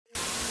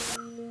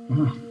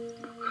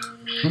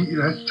See,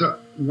 that's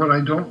what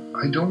I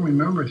don't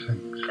remember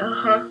things.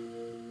 Uh-huh.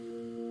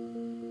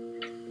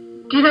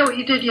 Do you know what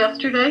you did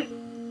yesterday?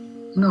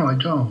 No, I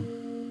don't.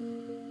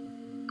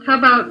 How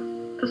about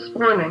this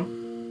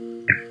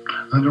morning?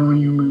 I don't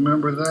even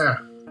remember that.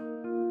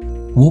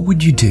 What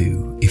would you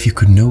do if you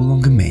could no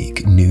longer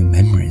make new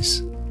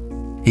memories?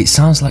 It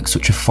sounds like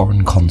such a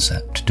foreign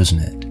concept, doesn't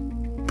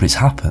it? But it's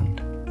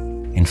happened.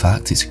 In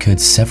fact, it's occurred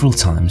several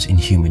times in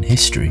human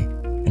history,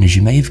 and as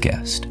you may have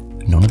guessed,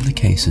 none of the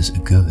cases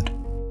are good.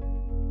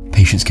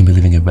 Patients can be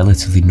living a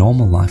relatively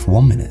normal life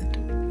one minute,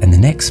 and the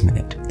next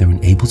minute they're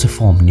unable to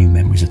form new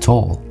memories at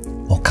all,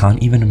 or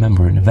can't even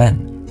remember an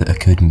event that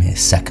occurred mere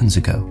seconds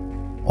ago,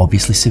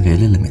 obviously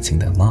severely limiting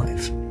their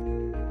life.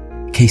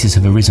 Cases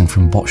have arisen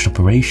from botched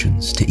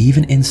operations to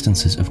even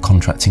instances of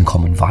contracting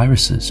common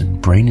viruses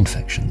and brain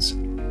infections.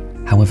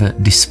 However,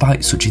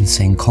 despite such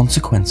insane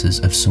consequences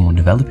of someone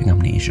developing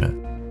amnesia,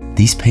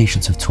 these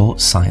patients have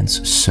taught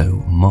science so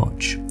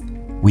much.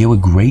 We owe a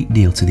great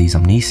deal to these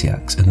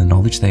amnesiacs and the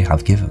knowledge they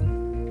have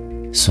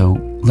given. So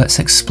let's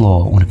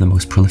explore one of the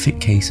most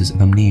prolific cases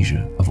of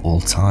amnesia of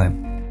all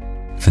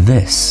time. For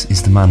this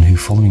is the man who,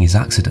 following his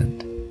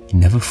accident,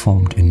 never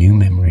formed a new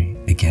memory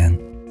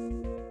again.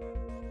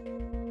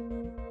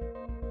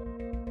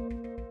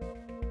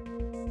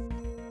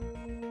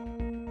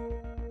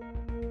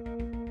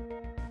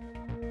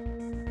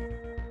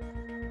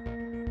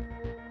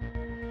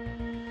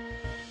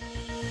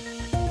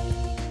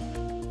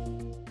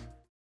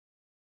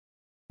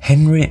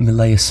 Henry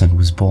Melaison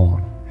was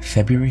born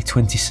February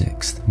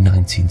 26,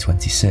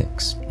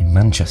 1926, in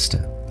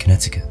Manchester,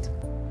 Connecticut.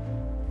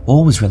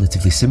 All was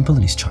relatively simple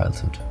in his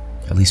childhood,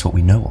 at least what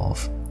we know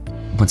of.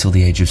 Up until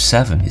the age of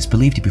 7, it's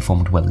believed he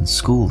performed well in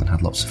school and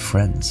had lots of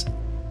friends.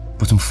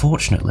 But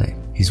unfortunately,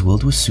 his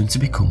world was soon to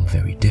become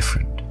very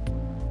different.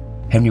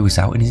 Henry was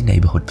out in his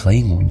neighbourhood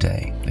playing one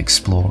day,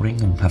 exploring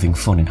and having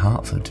fun in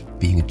Hartford,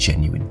 being a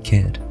genuine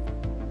kid.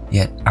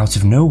 Yet, out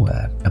of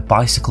nowhere, a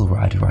bicycle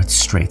rider rides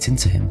straight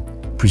into him,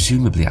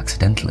 presumably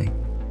accidentally.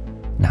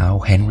 Now,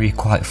 Henry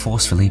quite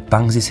forcefully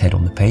bangs his head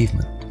on the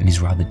pavement and is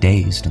rather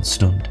dazed and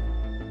stunned.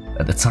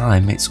 At the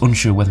time, it's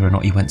unsure whether or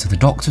not he went to the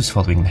doctors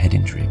following the head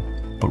injury,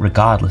 but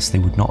regardless, they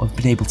would not have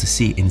been able to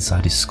see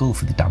inside his skull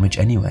for the damage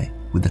anyway,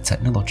 with the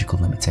technological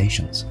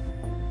limitations.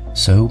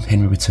 So,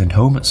 Henry returned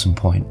home at some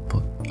point,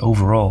 but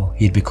overall,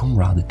 he had become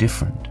rather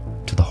different,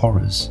 to the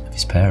horrors of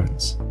his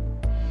parents.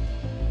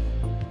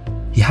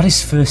 He had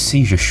his first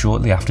seizure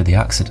shortly after the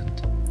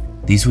accident.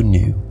 These were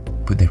new,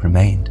 but they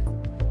remained.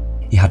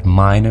 He had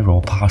minor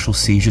or partial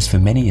seizures for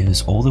many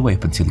years, all the way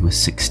up until he was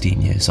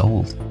 16 years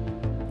old.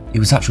 It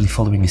was actually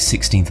following his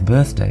 16th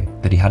birthday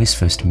that he had his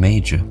first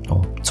major,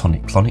 or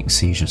tonic-clonic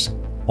seizures,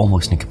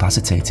 almost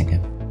incapacitating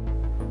him.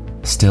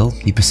 Still,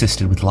 he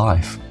persisted with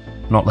life,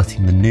 not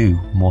letting the new,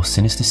 more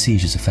sinister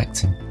seizures affect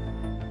him.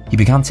 He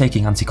began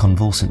taking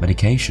anticonvulsant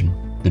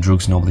medication, the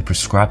drugs normally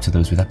prescribed to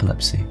those with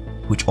epilepsy,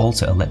 which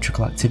alter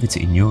electrical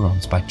activity in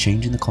neurons by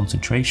changing the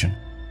concentration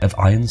of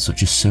ions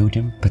such as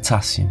sodium,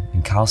 potassium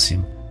and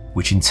calcium,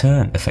 which in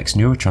turn affects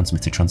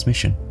neurotransmitter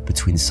transmission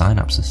between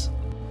synapses.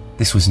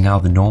 This was now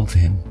the norm for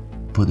him,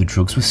 but the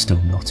drugs were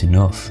still not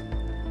enough.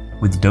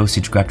 With the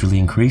dosage gradually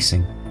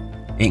increasing,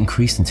 it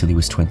increased until he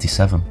was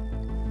 27,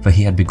 for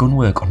he had begun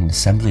work on an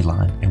assembly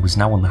line and was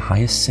now on the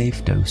highest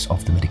safe dose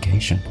of the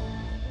medication.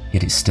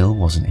 Yet it still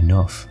wasn't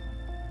enough.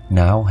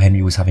 Now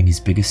Henry was having his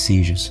biggest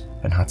seizures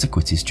and had to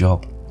quit his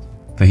job,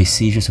 for his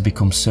seizures had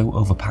become so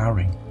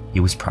overpowering he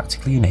was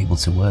practically unable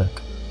to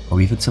work, or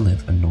even to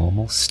live a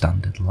normal,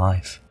 standard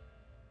life.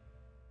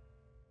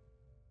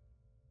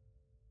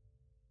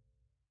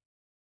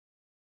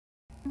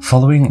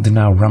 Following the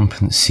now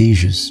rampant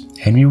seizures,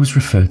 Henry was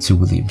referred to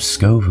William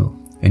Scoville,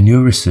 a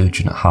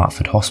neurosurgeon at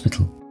Hartford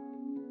Hospital.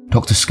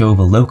 Dr.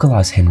 Scoville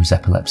localised Henry's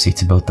epilepsy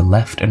to both the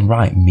left and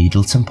right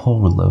medial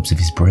temporal lobes of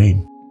his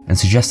brain, and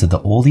suggested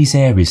that all these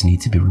areas need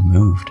to be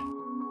removed.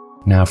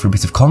 Now, for a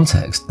bit of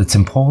context, the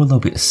temporal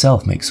lobe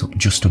itself makes up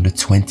just under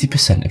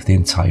 20% of the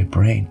entire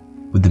brain,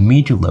 with the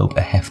medial lobe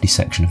a hefty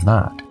section of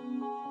that.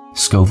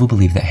 Scoville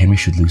believed that Henry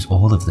should lose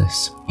all of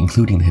this,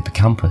 including the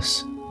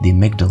hippocampus, the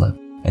amygdala,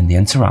 and the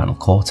entorhinal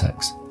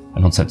cortex,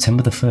 and on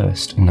September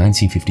 1st,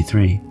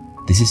 1953,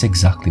 this is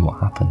exactly what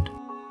happened.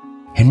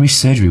 Henry's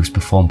surgery was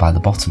performed by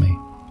lobotomy.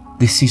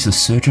 This sees the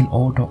surgeon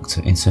or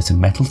doctor insert a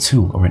metal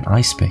tool or an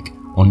ice pick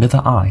under the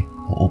eye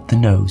or up the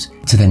nose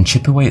to then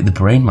chip away at the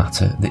brain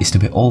matter that is to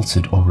be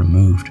altered or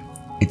removed.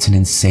 It's an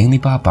insanely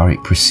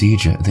barbaric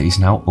procedure that is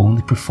now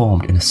only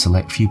performed in a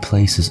select few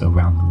places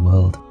around the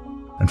world,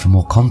 and for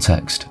more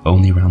context,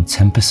 only around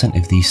 10%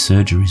 of these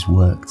surgeries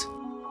worked.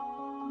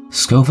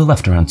 Scoville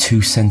left around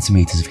 2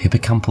 centimeters of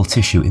hippocampal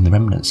tissue in the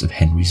remnants of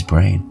Henry's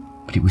brain,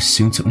 but it was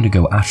soon to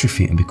undergo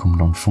atrophy and become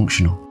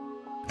non-functional.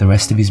 The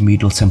rest of his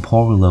medial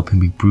temporal lobe can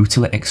be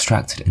brutally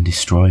extracted and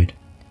destroyed,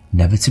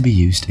 never to be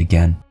used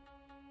again.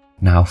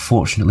 Now,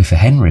 fortunately for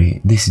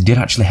Henry, this did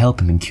actually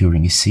help him in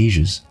curing his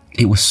seizures.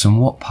 It was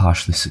somewhat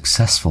partially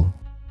successful.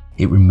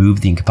 It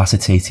removed the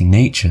incapacitating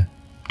nature,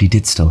 but he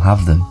did still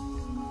have them.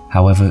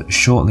 However,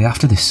 shortly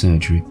after this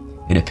surgery,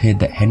 it appeared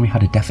that Henry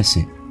had a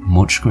deficit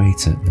much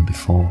greater than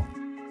before.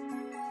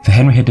 For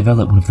Henry had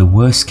developed one of the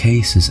worst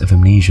cases of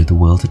amnesia the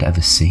world had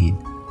ever seen.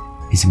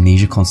 His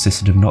amnesia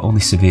consisted of not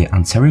only severe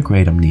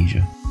anterograde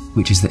amnesia,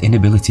 which is the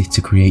inability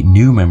to create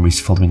new memories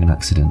following an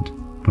accident,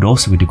 but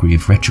also a degree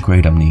of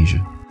retrograde amnesia,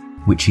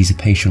 which is a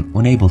patient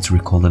unable to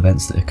recall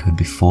events that occurred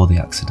before the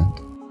accident.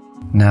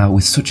 Now,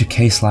 with such a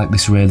case like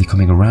this rarely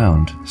coming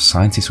around,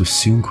 scientists were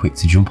soon quick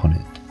to jump on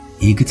it,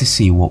 eager to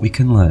see what we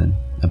can learn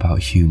about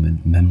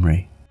human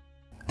memory.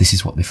 This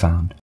is what they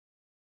found.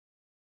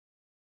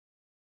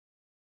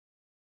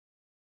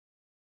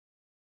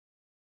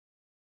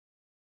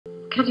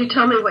 Could you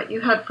tell me what you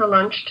had for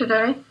lunch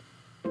today?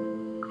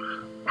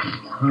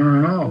 I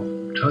don't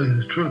know, to tell you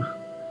the truth.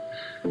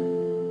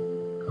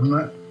 I'm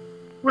not.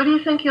 What do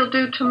you think you'll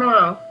do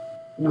tomorrow?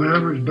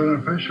 Whatever's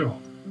beneficial.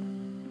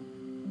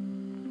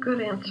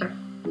 Good answer.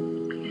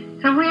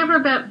 Have we ever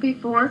met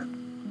before,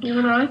 you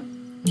and I?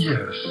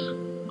 Yes,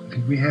 I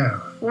think we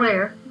have.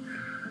 Where?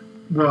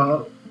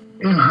 Well,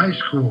 in high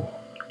school.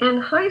 In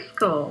high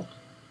school?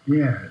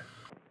 Yes.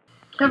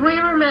 Have we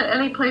ever met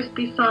any place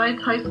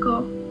besides high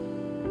school?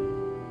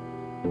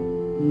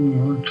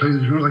 Well, to tell you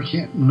the truth, I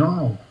can't.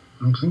 No,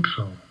 I don't think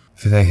so.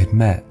 For they had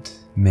met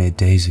mere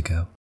days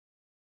ago.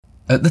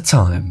 At the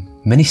time,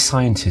 many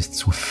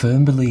scientists were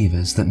firm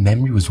believers that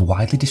memory was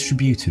widely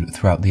distributed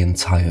throughout the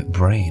entire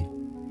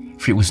brain,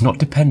 for it was not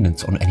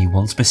dependent on any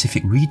one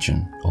specific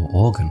region or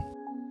organ.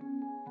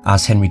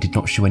 As Henry did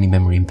not show any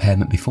memory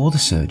impairment before the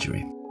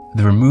surgery,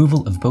 the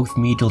removal of both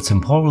medial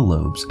temporal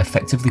lobes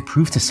effectively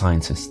proved to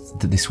scientists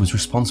that this was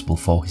responsible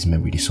for his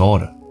memory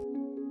disorder.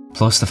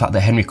 Plus, the fact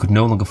that Henry could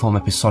no longer form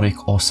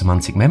episodic or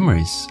semantic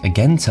memories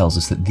again tells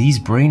us that these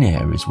brain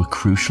areas were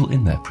crucial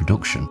in their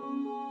production.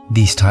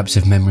 These types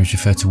of memories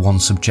refer to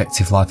one's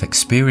subjective life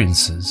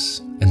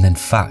experiences, and then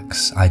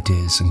facts,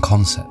 ideas and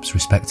concepts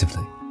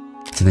respectively.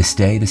 To this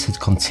day, this has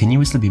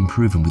continuously been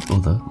proven with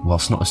other,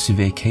 whilst not as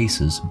severe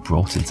cases,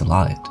 brought into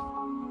light.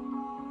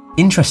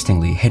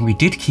 Interestingly, Henry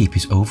did keep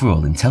his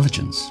overall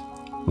intelligence.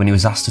 When he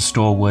was asked to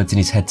store words in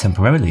his head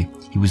temporarily,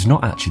 he was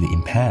not actually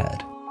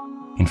impaired.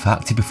 In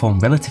fact, he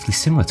performed relatively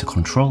similar to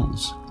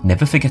controls,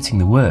 never forgetting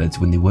the words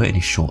when they were in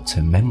his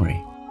short-term memory.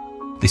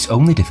 This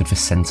only differed for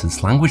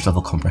sentence language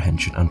level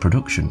comprehension and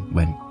production,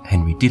 when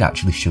Henry did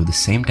actually show the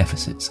same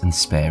deficits and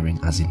sparing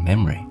as in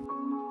memory.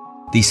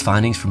 These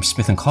findings from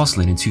Smith and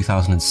Coslin in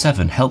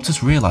 2007 helped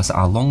us realise that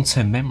our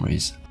long-term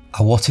memories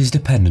are what is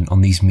dependent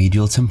on these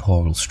medial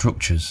temporal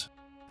structures,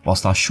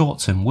 whilst our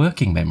short-term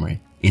working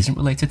memory isn't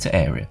related to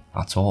area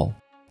at all.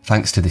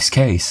 Thanks to this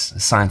case,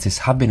 scientists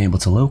have been able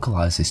to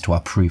localise this to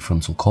our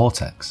prefrontal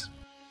cortex.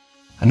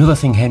 Another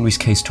thing Henry's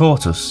case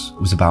taught us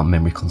was about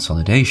memory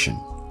consolidation.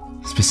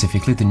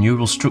 Specifically, the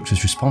neural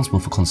structures responsible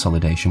for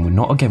consolidation were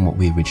not again what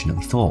we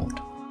originally thought.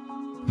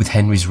 With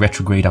Henry's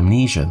retrograde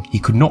amnesia, he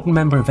could not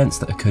remember events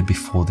that occurred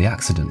before the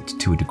accident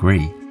to a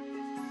degree.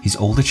 His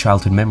older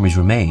childhood memories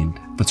remained,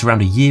 but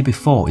around a year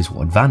before is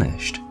what had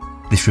vanished.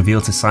 This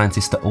revealed to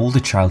scientists that older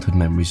childhood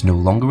memories no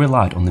longer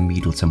relied on the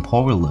medial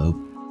temporal lobe,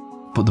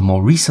 but the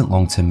more recent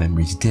long-term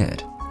memories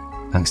did.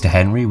 Thanks to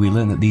Henry, we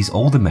learned that these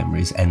older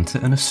memories enter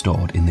and are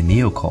stored in the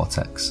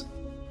neocortex.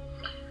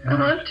 I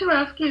want to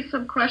ask you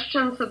some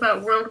questions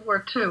about World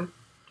War II.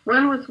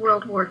 When was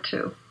World War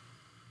II?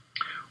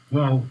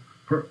 Well,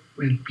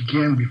 it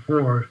began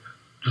before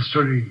the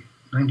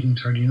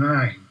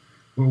 1939,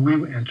 where we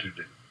entered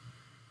it.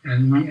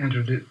 And we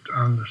entered it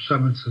on the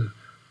 7th of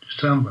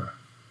December.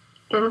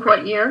 In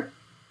what year?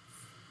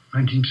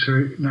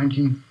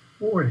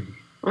 1940.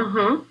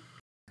 Mm-hmm.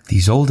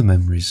 These older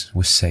memories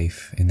were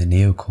safe in the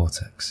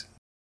neocortex.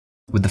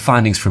 With the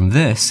findings from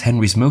this,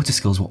 Henry's motor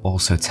skills were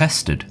also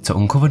tested to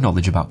uncover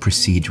knowledge about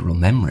procedural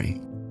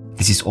memory.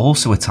 This is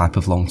also a type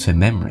of long-term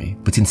memory,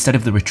 but instead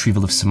of the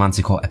retrieval of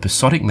semantic or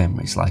episodic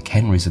memories like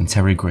Henry's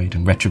anterograde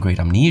and retrograde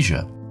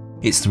amnesia,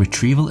 it's the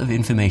retrieval of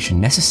information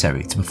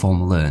necessary to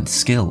perform learned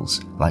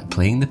skills, like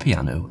playing the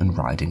piano and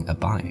riding a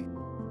bike.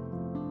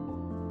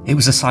 It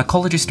was a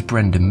psychologist,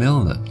 Brenda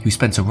Milner, who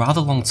spent a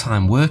rather long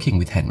time working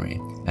with Henry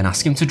and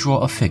asked him to draw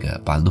a figure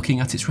by looking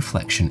at its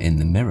reflection in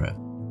the mirror.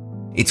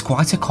 It's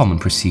quite a common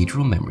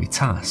procedural memory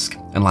task,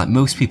 and like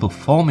most people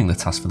performing the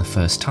task for the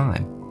first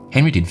time,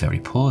 Henry did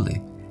very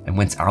poorly and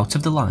went out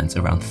of the lines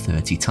around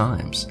 30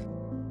 times.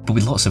 But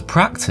with lots of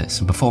practice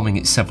and performing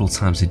it several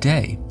times a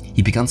day,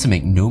 he began to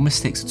make no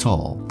mistakes at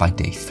all by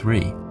day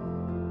 3.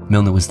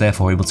 Milner was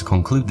therefore able to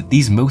conclude that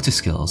these motor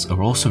skills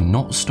are also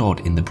not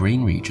stored in the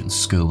brain regions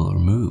Scoville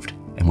removed,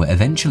 and were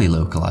eventually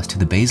localised to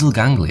the basal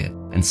ganglia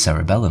and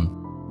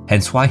cerebellum,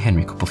 hence why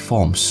Henry could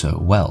perform so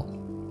well.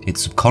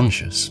 It's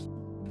subconscious.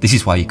 This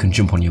is why you can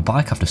jump on your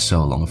bike after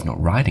so long of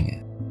not riding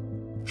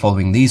it.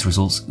 Following these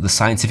results, the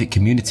scientific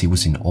community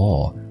was in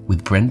awe,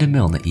 with Brenda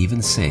Milner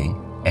even saying,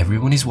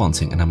 "Everyone is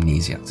wanting an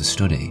amnesiac to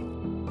study."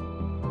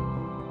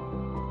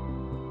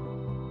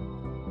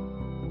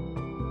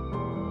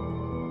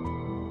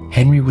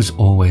 Henry was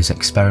always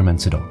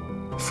experimented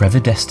on, forever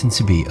destined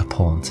to be a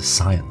pawn to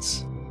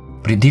science.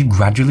 But it did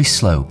gradually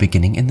slow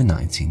beginning in the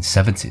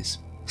 1970s,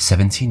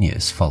 17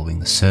 years following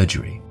the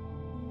surgery.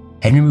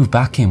 Henry moved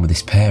back in with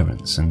his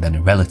parents and then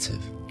a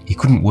relative. He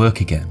couldn't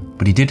work again,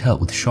 but he did help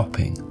with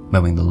shopping,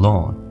 mowing the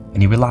lawn,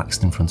 and he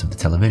relaxed in front of the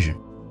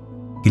television.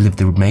 He lived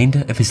the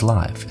remainder of his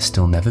life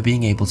still never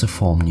being able to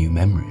form new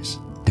memories,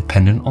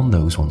 dependent on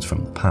those ones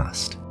from the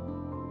past.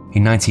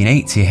 In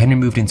 1980, Henry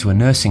moved into a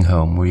nursing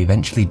home where he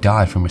eventually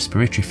died from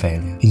respiratory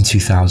failure in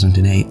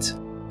 2008.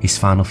 His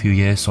final few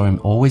years saw him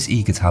always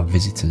eager to have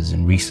visitors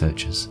and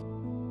researchers.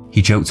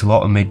 He joked a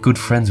lot and made good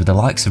friends with the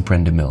likes of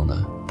Brenda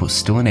Milner, but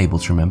still unable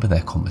to remember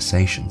their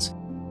conversations.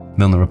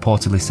 Milner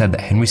reportedly said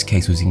that Henry's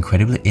case was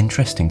incredibly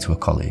interesting to a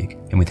colleague,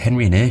 and with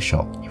Henry in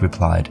earshot, he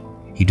replied,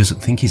 "He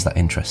doesn't think he's that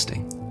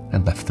interesting,"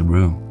 and left the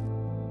room.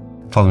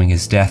 Following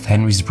his death,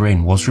 Henry's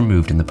brain was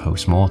removed in the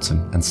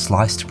post-mortem and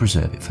sliced to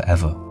preserve it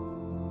forever.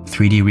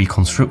 3D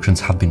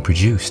reconstructions have been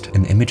produced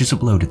and images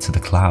uploaded to the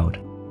cloud.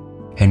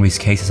 Henry's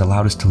case has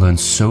allowed us to learn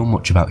so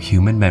much about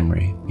human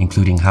memory,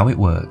 including how it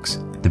works,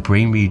 the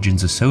brain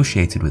regions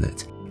associated with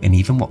it, and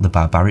even what the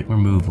barbaric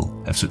removal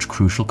of such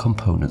crucial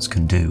components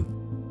can do.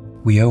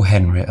 We owe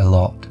Henry a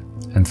lot,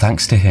 and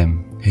thanks to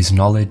him, his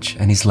knowledge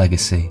and his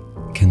legacy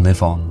can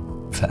live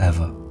on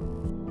forever.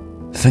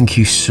 Thank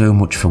you so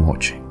much for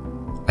watching.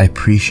 I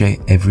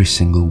appreciate every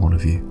single one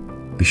of you.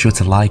 Be sure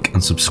to like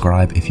and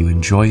subscribe if you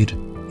enjoyed.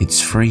 It's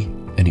free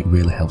and it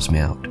really helps me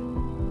out.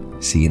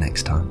 See you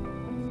next time.